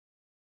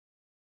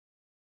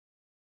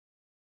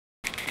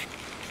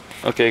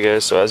Okay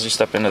guys, so as you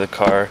step into the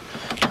car,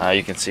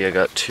 you can see I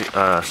got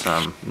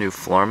some new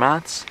floor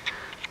mats.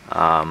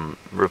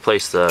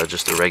 Replaced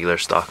just the regular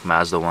stock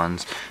Mazda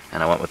ones,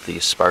 and I went with the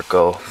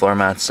Sparco floor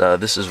mats.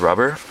 This is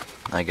rubber,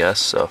 I guess,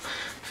 so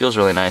feels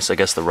really nice. I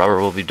guess the rubber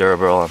will be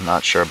durable. I'm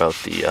not sure about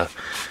the,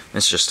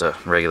 it's just a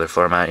regular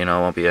floor mat, you know,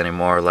 it won't be any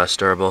more or less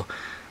durable.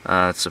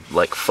 It's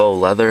like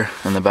faux leather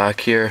in the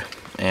back here,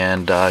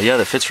 and yeah,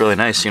 that fits really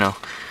nice, you know,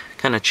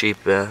 kind of cheap,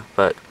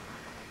 but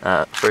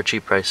for a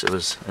cheap price,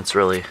 it's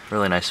really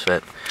nice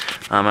fit.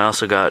 I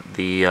also got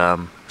the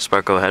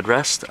Sparco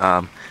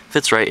headrest.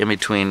 Fits right in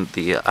between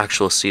the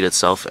actual seat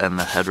itself and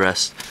the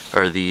headrest,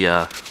 or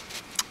the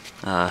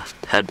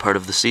head part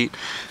of the seat.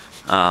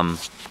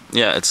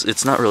 Yeah,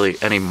 it's not really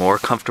any more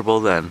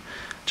comfortable than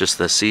just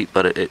the seat,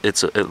 but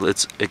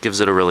it gives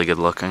it a really good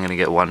look. I'm gonna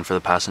get one for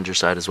the passenger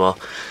side as well.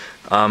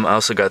 I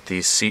also got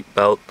these seat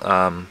belt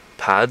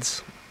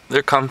pads.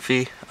 They're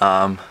comfy.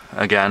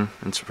 Again,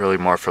 it's really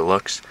more for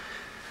looks.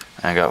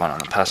 I got one on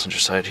the passenger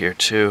side here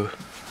too.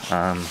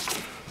 I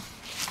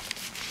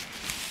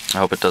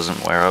hope it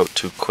doesn't wear out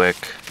too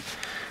quick,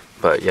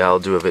 but yeah, I'll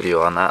do a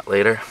video on that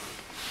later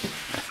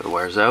if it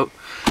wears out.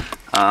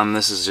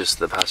 This is just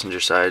the passenger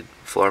side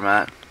floor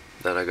mat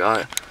that I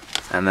got,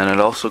 and then it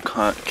also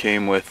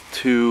came with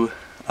two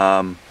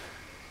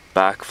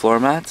back floor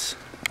mats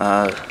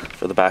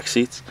for the back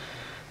seats.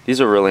 These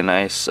are really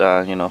nice,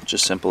 you know,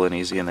 just simple and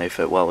easy, and they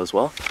fit well as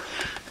well.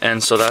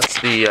 And so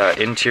that's the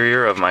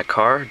interior of my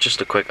car.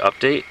 Just a quick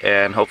update,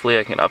 and hopefully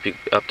I can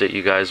update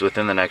you guys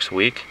within the next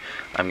week.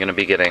 I'm going to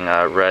be getting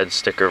red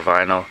sticker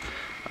vinyl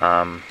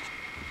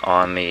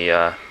on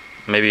the,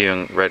 maybe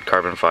even red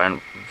carbon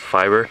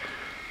fiber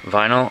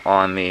vinyl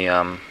on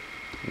the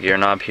gear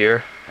knob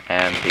here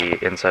and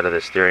the inside of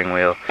the steering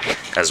wheel,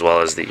 as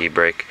well as the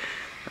e-brake.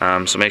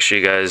 So make sure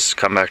you guys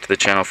come back to the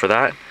channel for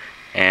that,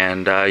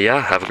 and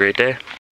yeah, have a great day.